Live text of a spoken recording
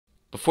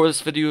Before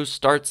this video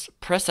starts,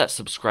 press that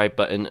subscribe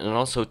button and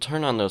also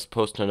turn on those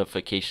post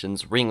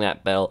notifications, ring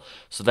that bell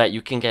so that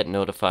you can get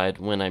notified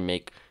when I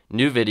make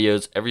new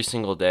videos every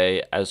single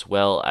day, as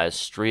well as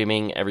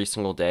streaming every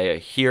single day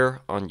here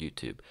on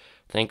YouTube.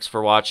 Thanks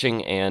for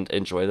watching and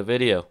enjoy the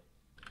video.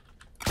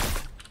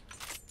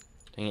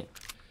 Dang it.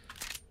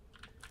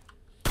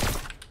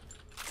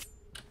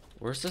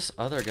 Where's this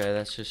other guy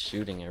that's just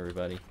shooting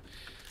everybody?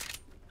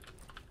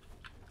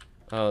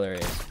 Oh, there he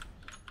is.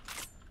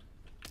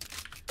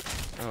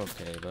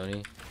 Okay,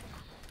 buddy.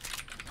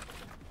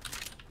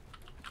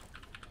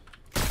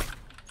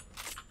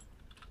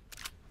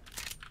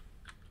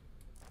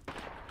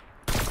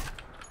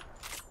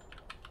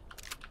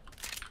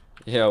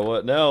 Yeah,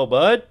 what now,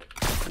 bud?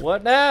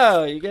 What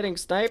now? You getting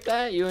sniped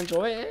at? You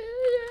enjoy it?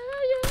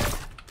 Yeah, yeah.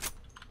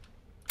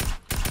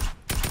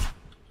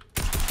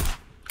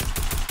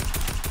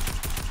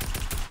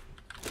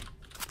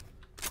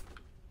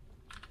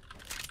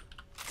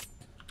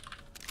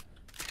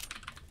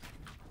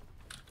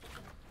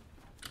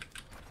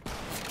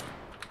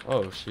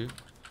 Oh, shoot.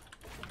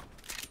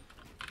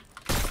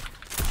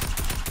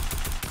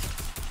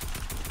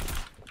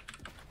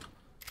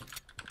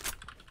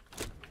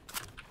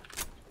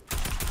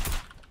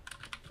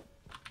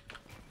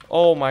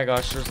 Oh my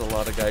gosh, there's a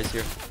lot of guys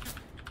here.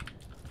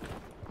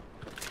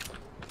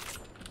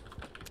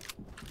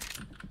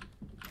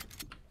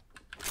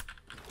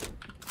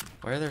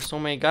 Why are there so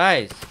many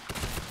guys?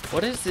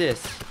 What is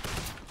this?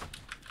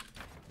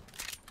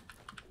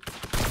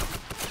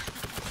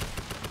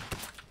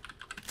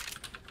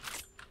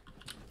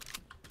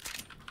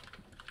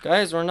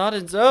 Guys, we're not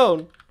in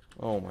zone.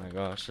 Oh my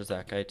gosh, there's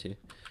that guy too.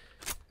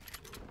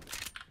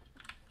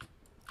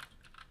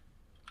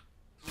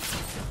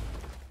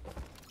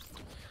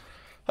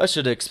 I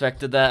should have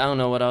expected that. I don't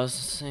know what I was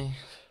saying.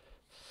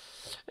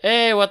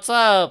 Hey, what's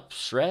up,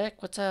 Shrek?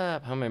 What's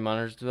up? How many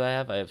monitors do I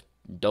have? I have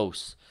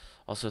dose.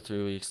 Also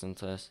 3 weeks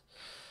until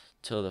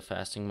the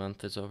fasting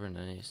month is over.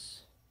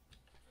 Nice.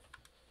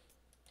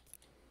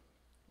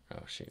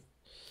 Oh, shoot.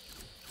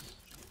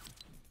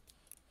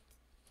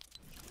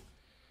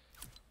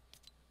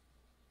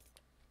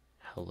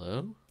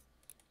 Hello?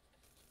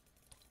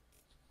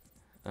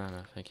 I don't know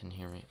if I can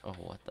hear me. Oh,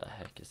 what the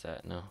heck is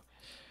that? No.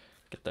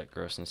 Get that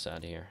grossness out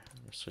of here.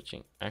 We're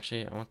switching.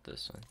 Actually, I want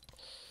this one.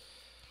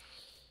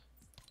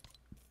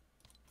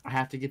 I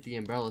have to get the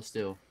umbrella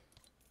still.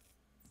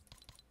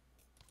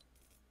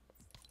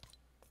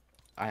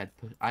 I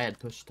had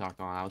push talk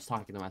on. I was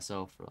talking to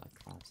myself for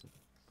like 5 seconds.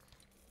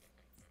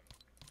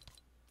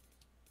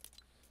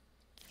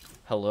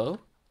 Hello?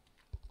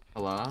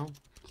 Hello?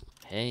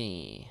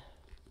 Hey.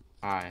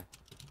 Hi.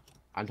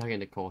 I'm talking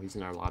to Cole. He's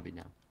in our lobby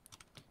now.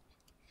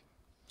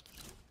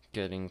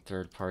 Getting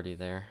third party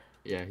there.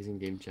 Yeah, he's in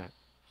game chat.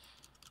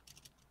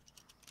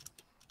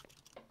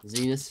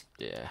 Zenus?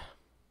 Yeah.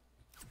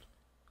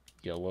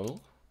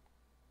 Yellow?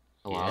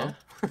 Hello?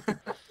 Yeah.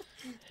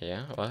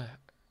 Yeah, what?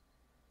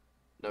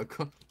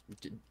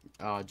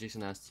 No,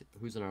 Jason asked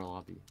who's in our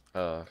lobby.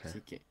 Oh,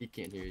 okay. He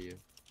can't hear you.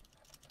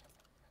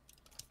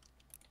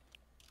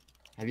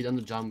 Have you done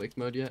the John Wick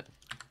mode yet?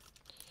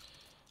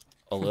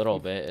 A little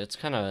bit. It's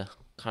kind of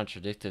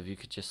contradictive. You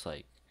could just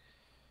like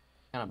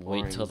Kind of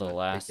wait till the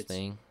last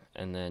thing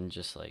and then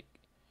just like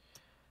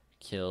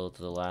kill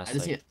the last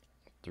like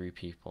 3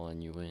 people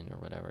and you win or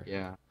whatever.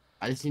 Yeah.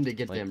 I just need to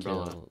get like the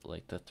umbrella. Kill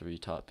like the 3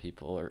 top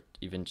people or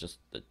even just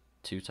the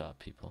 2 top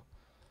people.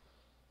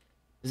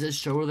 Does it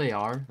show where they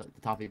are, like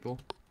the top people?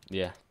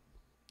 Yeah.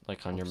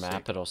 Like on your map,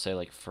 sick. it'll say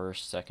like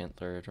 1st, 2nd,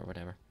 3rd, or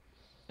whatever.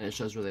 And it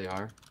shows where they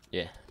are?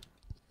 Yeah.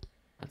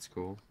 That's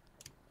cool.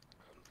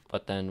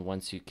 But then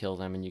once you kill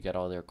them and you get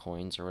all their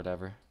coins or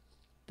whatever,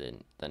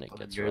 then it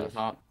gets you're rough. the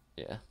top?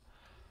 Yeah.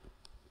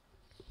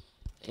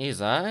 Hey,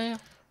 Zai?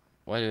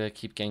 Why do I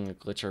keep getting a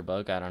glitch or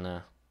bug? I don't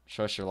know.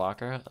 Show us your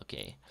locker?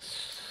 Okay.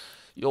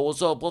 Yo,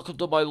 what's up? Welcome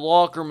to my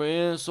locker,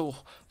 man. So,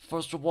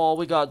 first of all,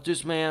 we got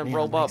this man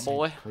Robot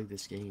Boy. Play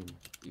this game.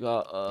 You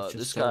got, it's just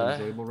this so guy.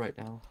 enjoyable right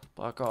now.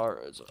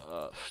 Cards.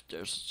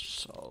 There's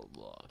so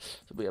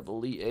we have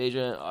Elite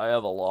Agent. I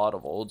have a lot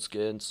of old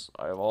skins.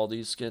 I have all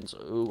these skins.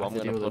 Ooh, I'm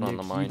gonna put on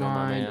the minor,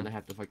 my man. And I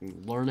have to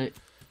fucking learn it.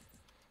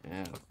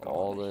 Yeah.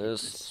 All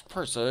this.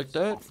 Pretty sick,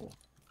 dude.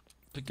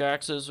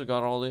 Pickaxes, we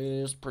got all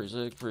these. Pretty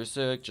sick, pretty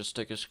sick. Just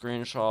take a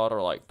screenshot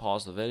or like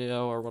pause the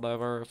video or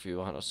whatever if you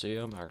want to see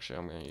them. Actually,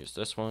 I'm gonna use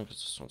this one because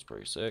this one's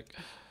pretty sick.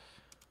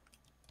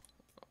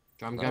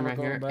 Drum gun right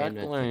here. Back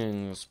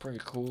blings, pretty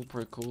cool,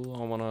 pretty cool.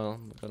 I'm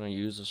gonna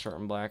use a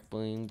certain black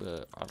bling,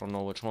 but I don't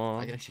know which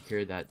one. I can actually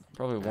carry that.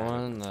 Probably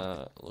one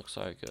that looks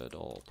like it.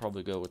 I'll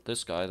probably go with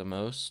this guy the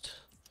most.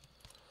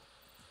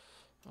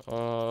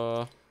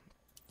 Probably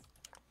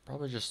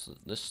just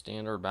this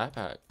standard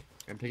backpack.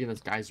 I'm taking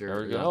this geyser.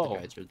 There we go.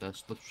 The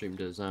slipstream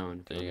to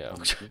zone. There you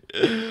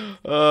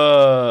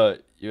go.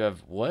 You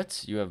have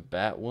what? You have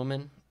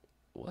Batwoman?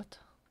 What?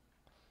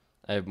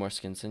 I have more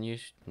skins than you.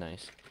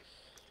 Nice.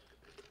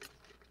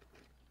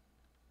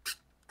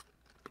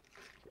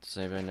 Does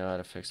anybody know how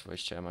to fix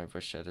voice chat? My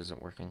voice chat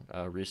isn't working.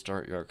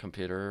 Restart your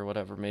computer or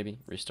whatever, maybe.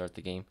 Restart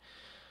the game.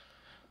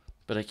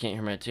 but I can't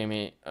hear my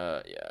teammate.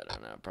 Yeah, I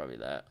don't know, probably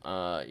that.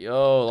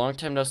 Yo, long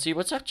time no see.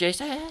 What's up,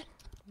 Jason?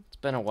 It's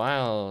been a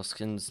while.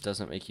 Skins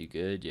doesn't make you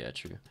good. Yeah,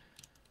 true.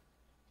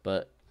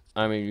 But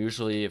I mean,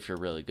 usually if you're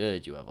really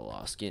good, you have a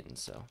lot of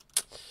skins, so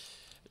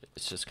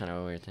it's just kind of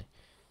a weird thing.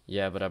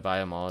 Yeah, but I buy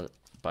them all.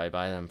 Buy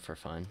them for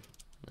fun.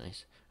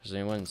 Nice. Does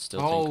anyone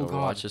still think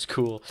Overwatch is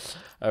cool?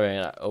 I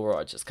mean,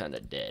 Overwatch is kind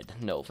of dead.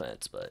 No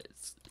offense, but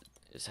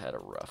it's had a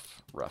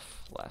rough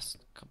last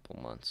couple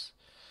months.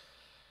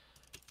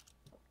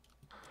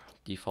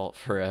 Default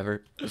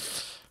forever.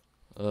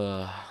 God,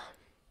 are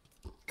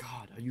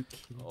you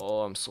kidding?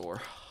 Oh, I'm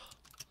sore.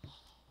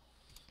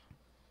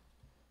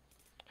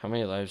 How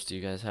many lives do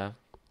you guys have?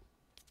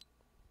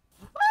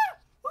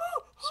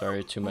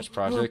 Sorry, too much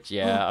project.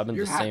 Yeah, I'm in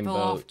the same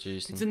boat,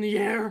 Jason. It's in the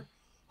air.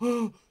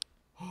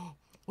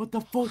 What the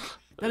fuck?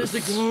 That is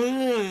the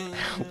gun.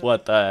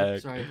 What the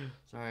heck? Sorry.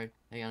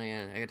 Hang on.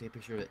 I gotta take a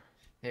picture of it.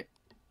 Hey.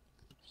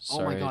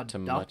 Sorry, oh my God,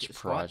 too duck, much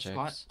projects.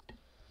 Squat.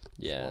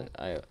 Yeah,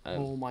 I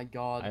oh my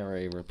God. I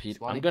already repeat.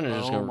 Squatting. I'm gonna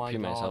just repeat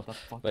myself.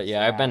 But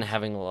yeah, I've been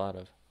having a lot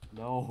of.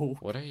 No.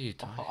 What are you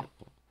talking?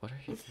 What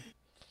are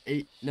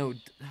you? No,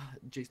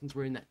 Jason's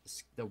wearing the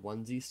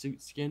onesie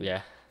suit skin.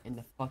 Yeah. And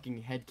the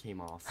fucking head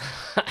came off.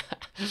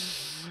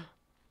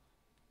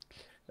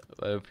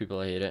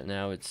 People hate it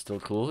now. It's still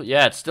cool.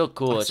 Yeah, it's still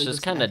cool. It's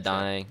just kind of Snapchat.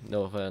 dying.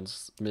 No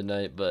offense,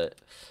 midnight, but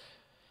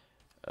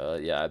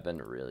yeah, I've been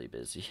really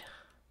busy.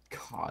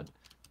 God,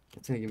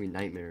 it's gonna give me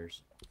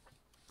nightmares.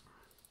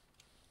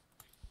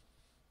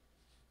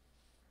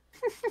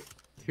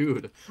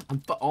 Dude,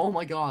 oh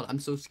my God, I'm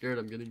so scared.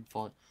 I'm getting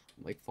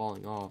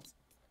falling off.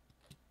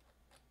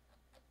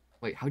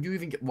 Wait, how'd you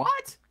even get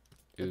what?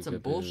 That's some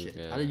bullshit.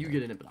 How did you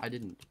get in it, but I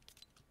didn't?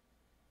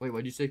 Wait,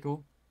 what'd you say,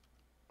 Cole?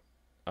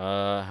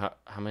 How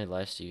many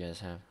lives do you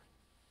guys have?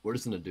 We're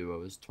just in a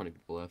duo. There's 20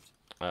 people left.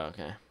 Oh,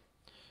 okay.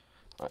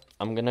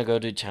 I'm gonna go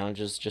do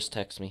challenges. Just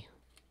text me.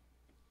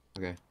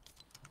 Okay.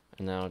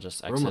 And then I'll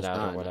just exit out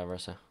done. or whatever.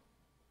 So.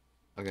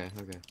 Okay.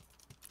 Okay.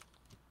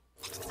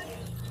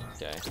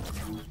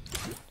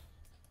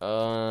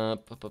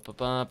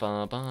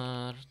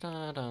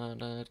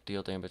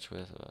 Deal damage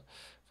with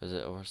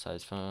visit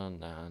oversized phone.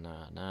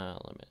 Nah.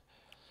 Limit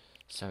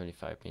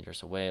 75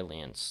 meters away.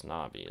 Land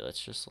Snobby.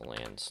 Let's just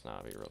land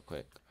Snobby real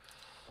quick.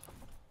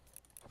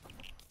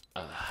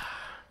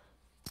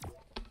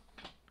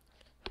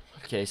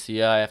 Okay, so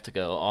yeah, I have to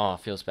go. Oh,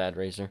 feels bad,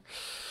 Razor.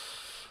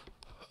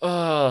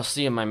 Oh,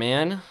 see you, my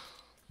man. Hope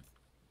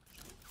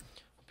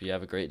you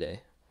have a great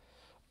day.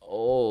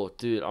 Oh,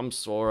 dude, I'm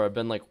sore. I've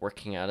been like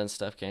working out and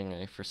stuff, getting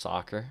ready for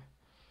soccer.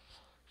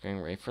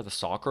 Getting ready for the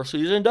soccer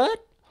season, dude.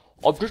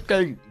 I'm just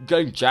getting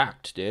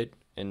jacked, dude.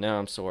 And now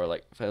I'm sore.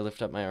 Like if I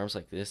lift up my arms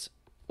like this,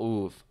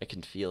 ooh, I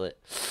can feel it.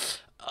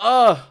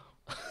 Oh,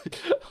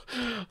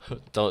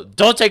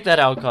 don't take that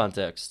out of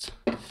context.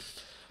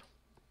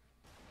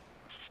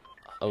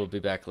 I will be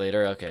back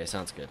later. Okay,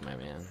 sounds good, my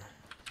man.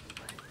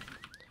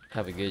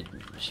 Have a good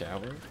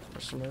shower or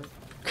something.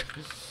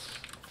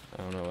 I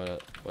don't know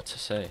what to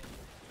say.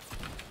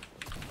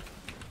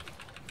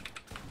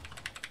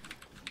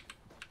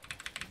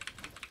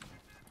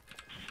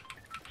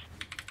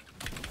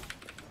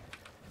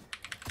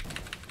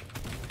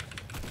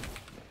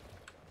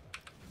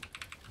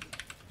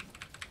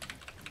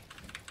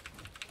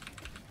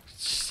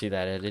 See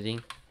that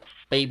editing,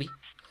 baby?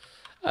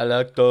 I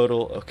like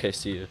total. Okay,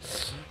 see you.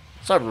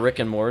 What's up, Rick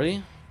and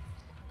Morty?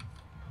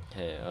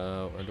 Okay,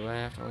 where do I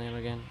have to land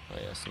again? Oh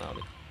yeah,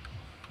 Snobby.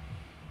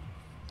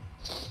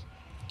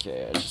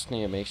 Okay, I just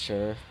need to make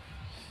sure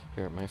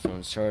here my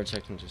phone's charged. I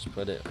can just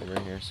put it over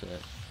here so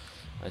that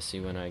I see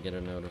when I get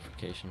a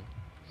notification.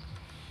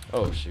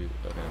 Oh shoot,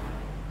 okay.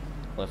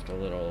 Left a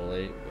little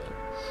late, but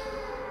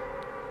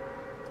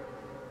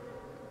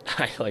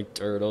I like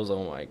turtles.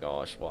 Oh my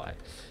gosh, why?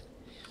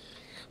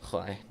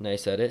 Why?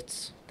 Nice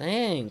edits.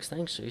 Thanks,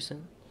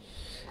 Jason.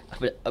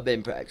 I've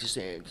been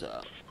practicing.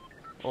 So.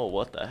 Oh,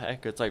 what the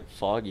heck? It's like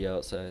foggy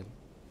outside.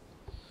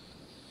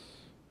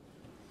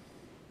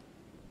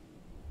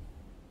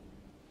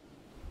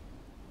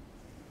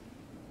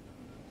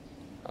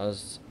 I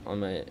was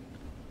on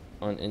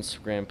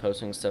Instagram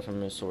posting stuff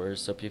from my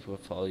stories so people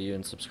would follow you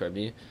and subscribe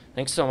to you.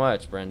 Thanks so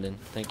much, Brendan.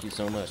 Thank you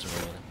so much,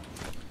 man.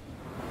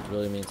 It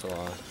really means a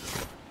lot.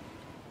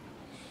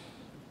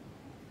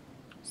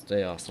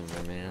 Stay awesome,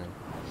 my man.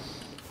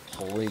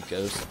 Holy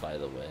Ghost, by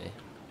the way.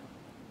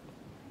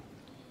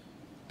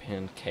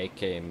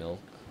 Pancake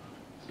milk.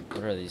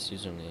 What are these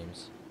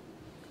usernames?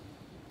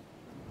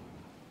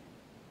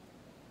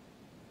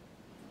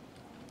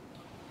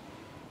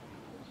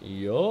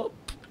 Yup.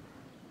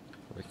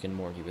 Rick and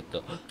Morty with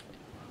the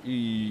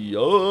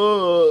yup.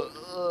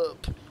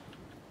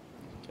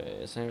 Okay,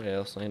 is anybody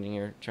else landing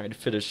here? Trying to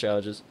finish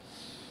challenges.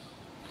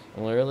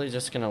 I'm literally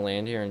just gonna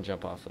land here and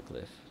jump off the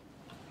cliff.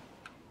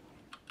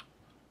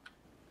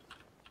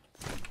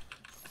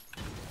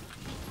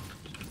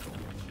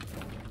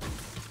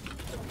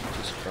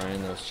 Just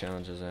trying those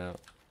challenges out.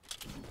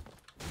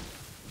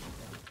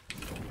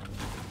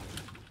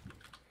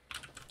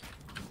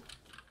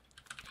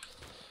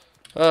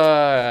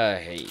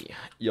 Hey,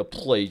 You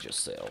played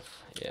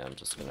yourself. Yeah, I'm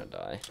just gonna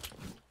die.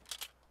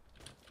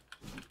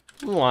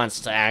 Who wants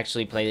to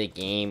actually play the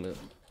game?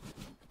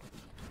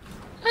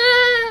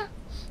 Ah!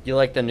 You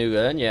like the new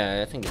gun?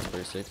 Yeah, I think it's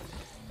pretty sick.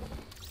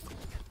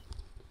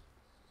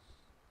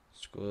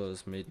 School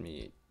has made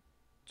me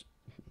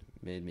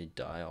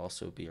die.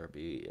 Also,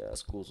 BRB. Yeah,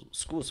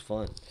 school's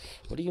fun.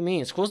 What do you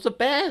mean? School's the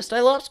best.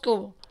 I love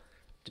school.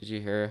 Did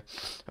you hear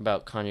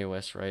about Kanye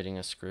West writing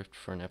a script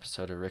for an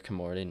episode of Rick and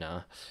Morty?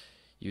 Nah.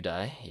 You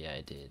die? Yeah,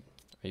 I did.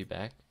 Are you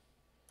back?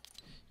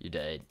 You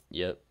died.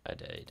 Yep, I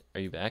died. Are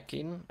you back,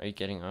 Caden? Are you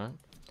getting on?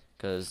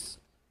 Because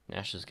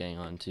Nash is getting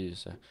on too,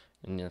 so.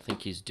 And I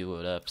think he's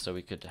duoed up, so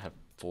we could have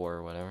 4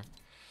 or whatever.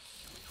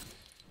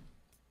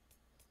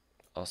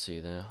 I'll see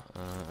you though.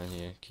 I need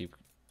to keep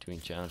doing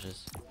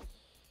challenges.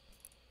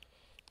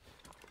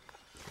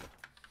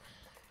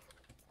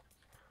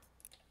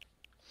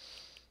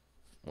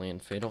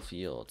 Land Fatal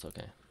Fields,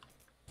 okay.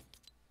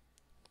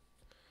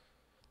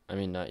 I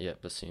mean, not yet,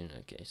 but soon.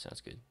 Okay,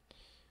 sounds good.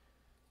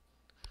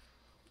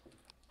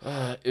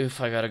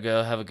 Oof, I gotta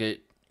go. Have a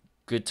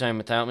good time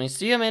without me.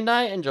 See you,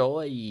 midnight.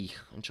 Enjoy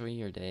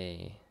your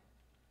day.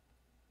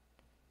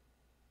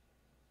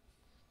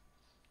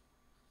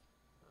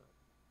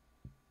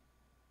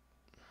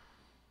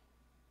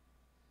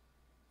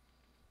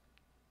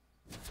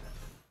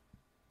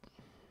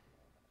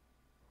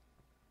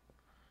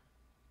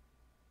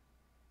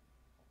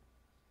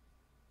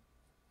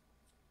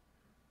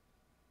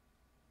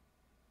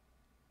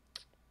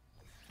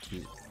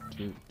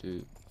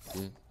 Do.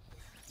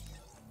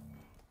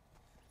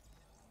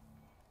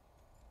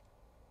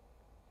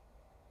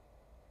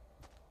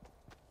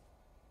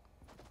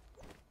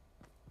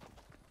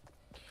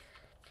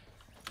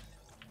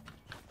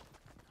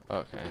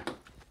 Okay.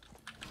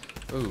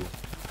 Ooh.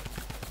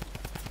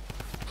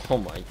 Oh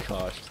my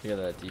gosh, look at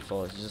that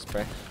default. He's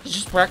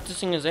just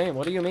practicing his aim.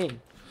 What do you mean?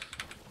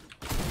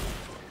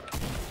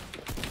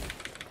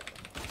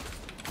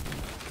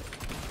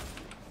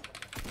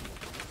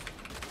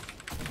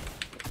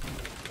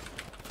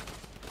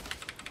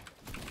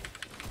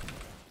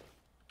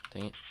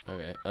 Dang it.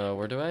 Okay.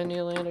 Where do I need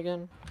to land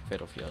again?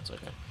 Fatal Fields,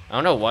 okay. I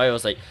don't know why I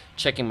was like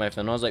checking my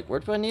phone. I was like, where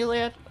do I need to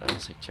land? I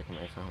was like checking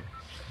my phone.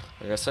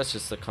 I guess that's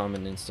just the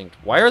common instinct.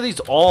 Why are these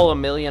all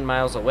 1,000,000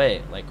 miles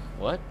away? Like,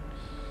 what?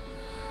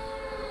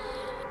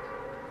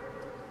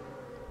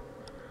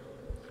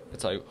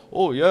 It's like,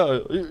 oh yeah,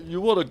 you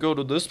want to go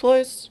to this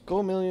place?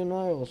 Go 1,000,000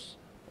 miles.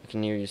 I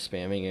can hear you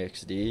spamming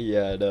XD.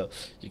 Yeah, I know.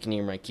 You can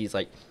hear my keys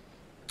like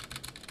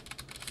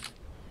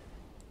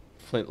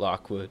Flint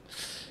Lockwood.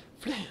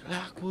 Flint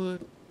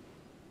Lockwood.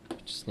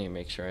 Just need to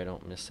make sure I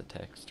don't miss a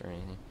text or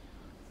anything.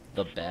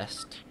 The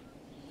best.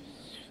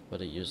 What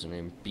a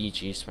username.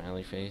 BG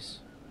smiley face.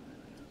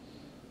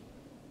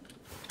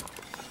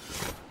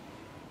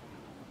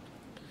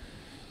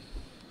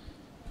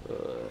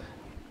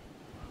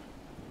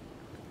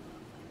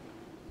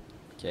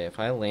 Okay, if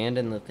I land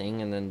in the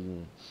thing and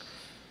then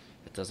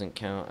it doesn't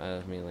count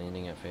as me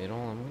landing at Fatal,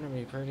 I'm gonna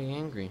be pretty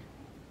angry.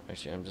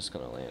 Actually, I'm just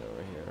gonna land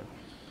over here.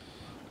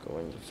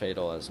 Going to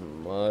Fatal as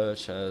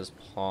much as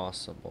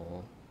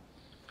possible.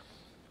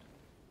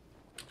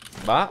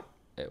 Bop!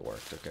 It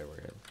worked. Okay,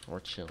 we're good.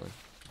 We're chilling.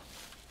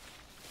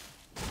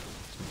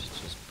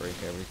 Just break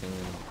everything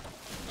and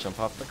jump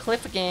off the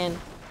cliff again.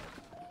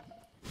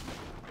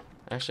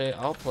 Actually,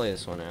 I'll play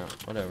this one out.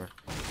 Whatever.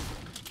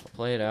 I'll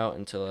play it out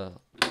until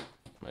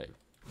my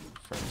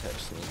friend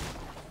texts me.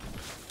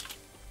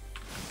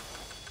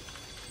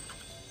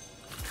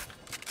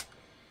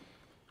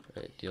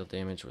 Right, deal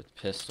damage with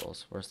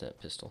pistols. Where's that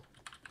pistol?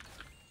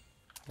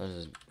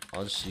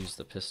 I'll just use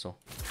the pistol.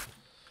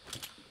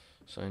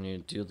 So I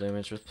need to deal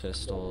damage with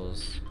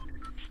pistols.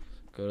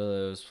 Go to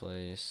those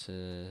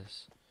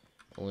places.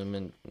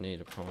 Eliminate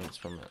opponents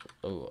from it.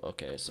 Oh,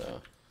 okay,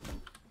 so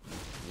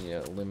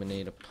yeah,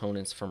 eliminate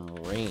opponents from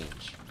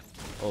range.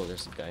 Oh,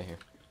 there's a guy here.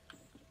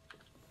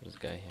 There's a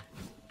guy here.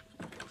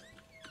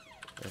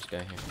 There's a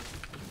guy here.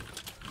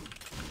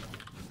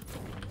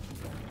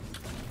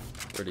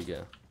 Where'd he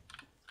go?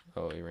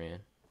 Oh, he ran.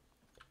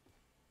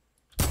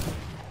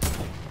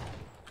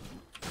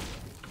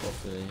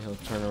 Hopefully he'll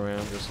turn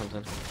around or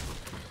something,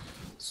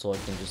 so I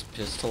can just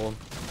pistol him.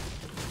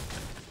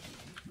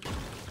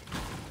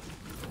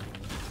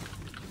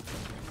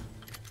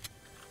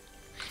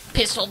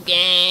 Pistol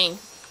gang!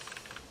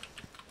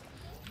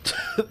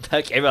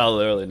 That came out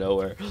literally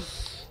nowhere.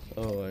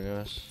 Oh my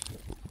gosh.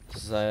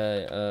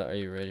 Are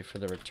you ready for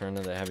the return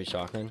of the heavy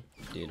shotgun?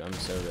 Dude, I'm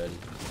so ready.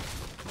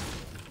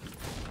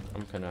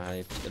 I'm kinda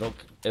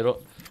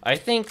hyped. I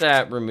think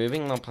that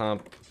removing the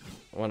pump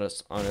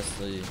was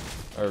honestly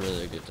a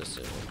really good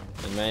decision.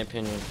 In my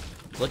opinion,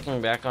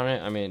 looking back on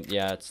it, I mean,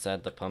 yeah, it's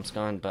sad the pump's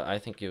gone, but I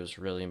think it was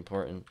really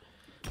important.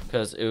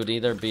 Because it would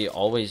either be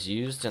always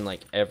used and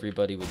like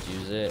everybody would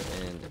use it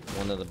and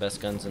one of the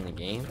best guns in the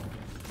game,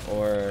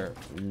 or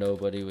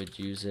nobody would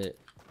use it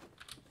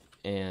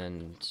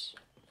and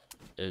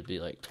it would be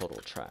like total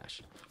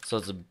trash. So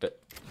it's a bit,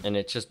 and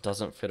it just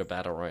doesn't fit a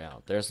battle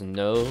royale. There's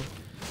no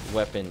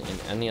weapon in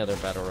any other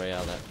battle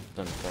royale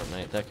than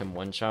Fortnite that can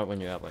one-shot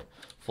when you have like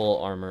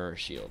full armor or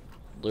shield.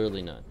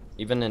 Literally none.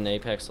 Even in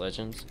Apex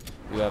Legends,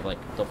 you have like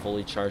the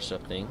fully charged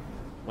up thing.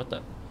 What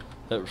the?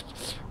 That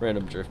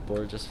random drift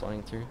board just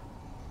flying through.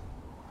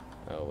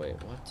 Oh wait,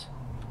 what?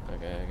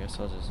 Okay, I guess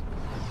I'll just.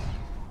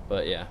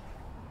 But yeah,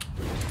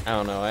 I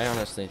don't know. I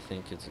honestly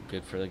think it's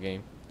good for the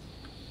game.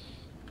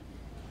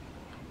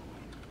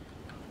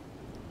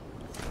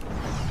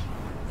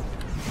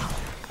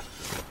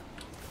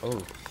 Oh,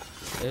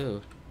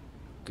 ew,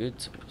 good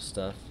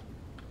stuff.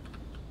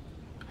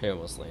 I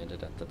almost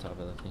landed at the top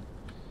of the thing.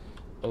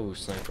 Oh,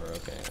 sniper.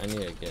 Okay, I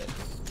need to get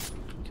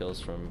kills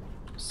from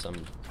some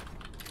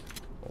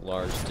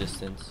large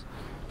distance,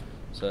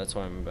 so that's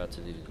why I'm about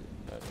to do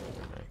that.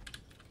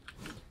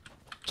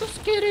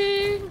 Just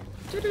kidding.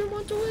 Didn't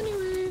want to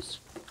anyways.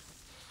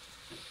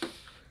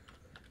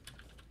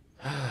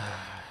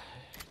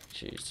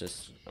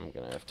 Jesus, I'm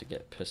gonna have to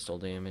get pistol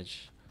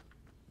damage.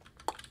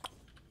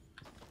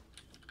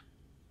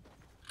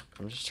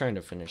 I'm just trying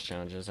to finish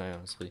challenges.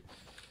 I'm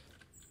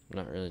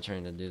not really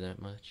trying to do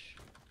that much.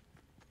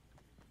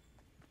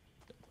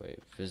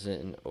 Wait,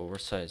 visit an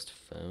oversized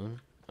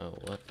phone? Oh,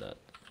 what the?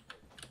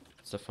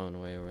 It's the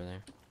phone way over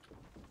there.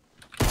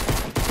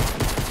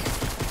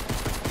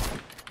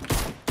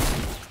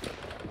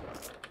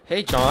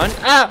 Hey, John!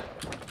 Ah!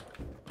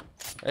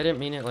 I didn't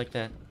mean it like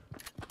that.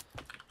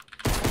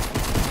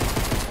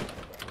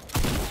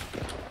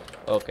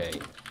 Okay,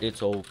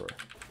 it's over.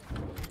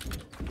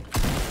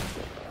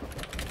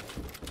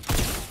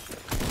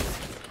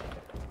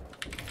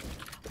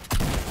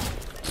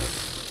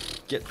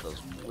 Get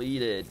those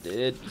bleeded,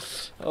 dude.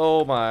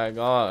 Oh my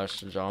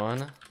gosh,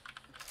 John.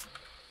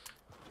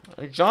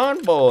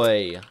 John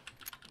boy.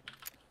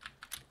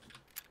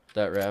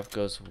 That rap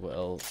goes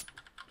well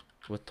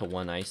with the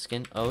one ice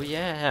skin. Oh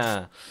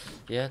yeah.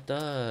 Yeah, it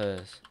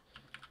does.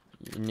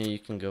 You know you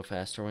can go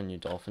faster when you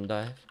dolphin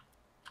dive?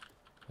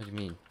 What do you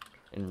mean?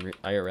 In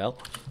IRL?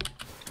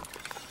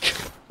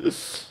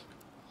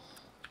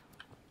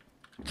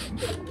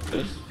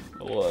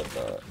 What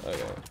the?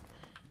 Okay.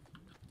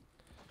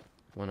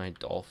 When I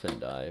dolphin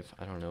dive.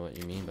 I don't know what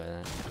you mean by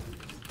that.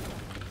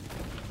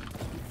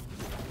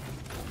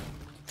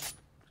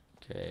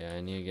 Okay,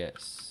 I need to get...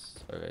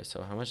 Okay,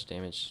 so how much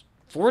damage?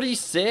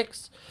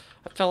 46?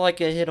 I felt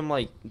like I hit him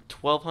like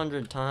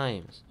 1,200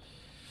 times.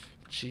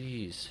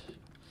 Jeez.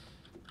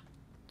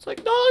 It's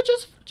like, no,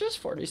 just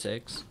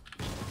 46.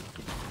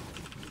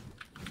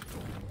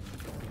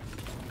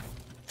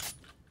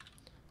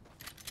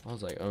 I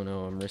was like, oh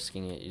no, I'm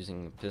risking it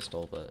using the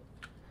pistol, but...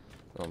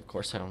 Well, of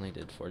course I only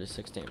did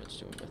 46 damage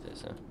to him with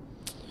this, huh?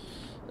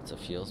 That's a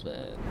feels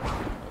bad.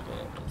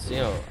 Okay, let's see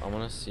how... I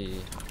want to see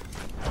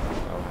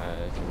how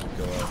high I can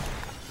go up.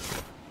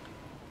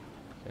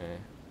 Okay.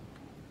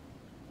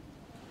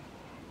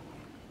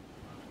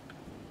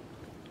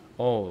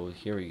 Oh,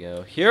 here we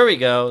go. Here we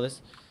go!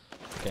 This...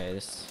 Okay,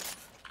 this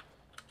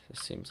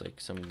seems like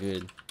some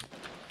good...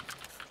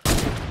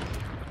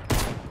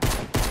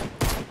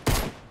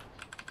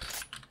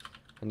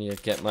 I need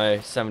to get my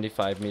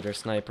 75-meter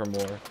sniper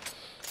more.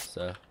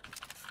 So.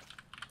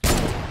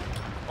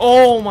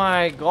 Oh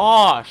my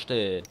gosh,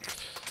 dude!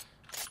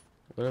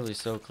 Literally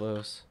so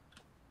close.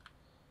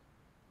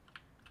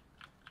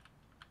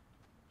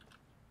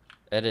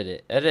 Edit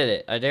it. Edit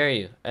it. I dare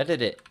you.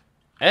 Edit it.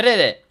 Edit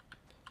it!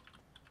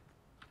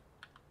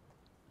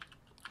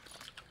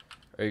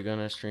 Are you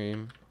gonna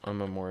stream on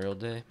Memorial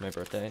Day? My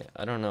birthday?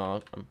 I don't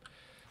know.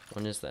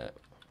 When is that?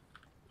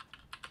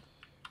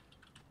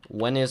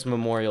 When is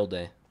Memorial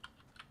Day?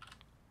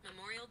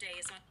 Memorial Day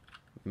is on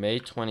May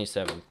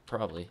 27th,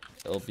 probably.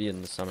 It'll be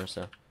in the summer,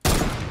 so.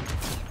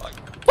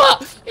 Oh,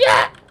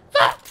 yeah!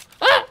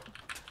 Ah!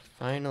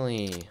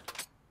 Finally.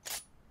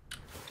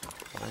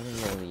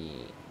 Finally.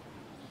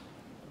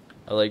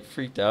 I like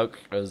freaked out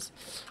because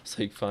it's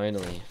like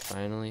finally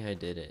I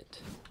did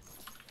it.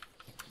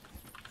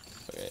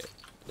 Okay.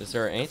 Is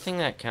there anything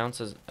that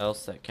counts as a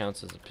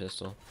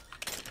pistol?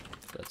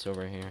 That's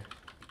over here.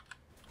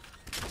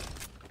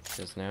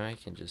 Because now I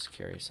can just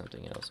carry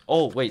something else.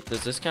 Oh, wait,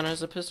 does this count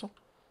as a pistol?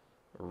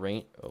 Oh,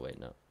 wait,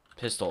 no.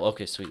 Pistol.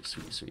 Okay, sweet.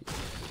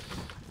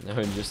 Now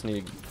I just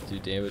need to do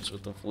damage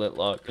with the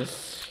flintlock.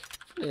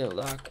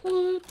 Flintlock,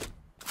 what?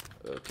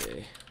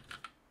 Okay.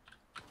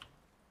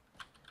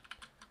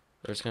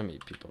 There's gonna be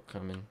people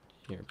coming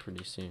here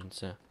pretty soon,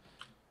 so.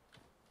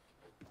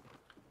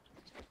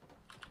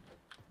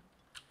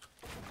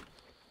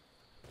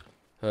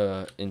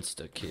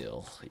 Insta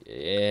kill.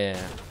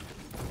 Yeah.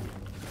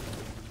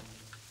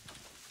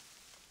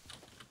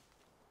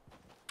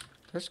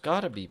 There's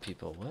gotta be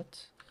people,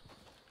 what?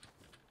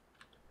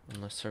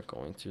 Unless they're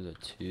going through the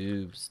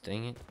tubes,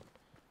 dang it.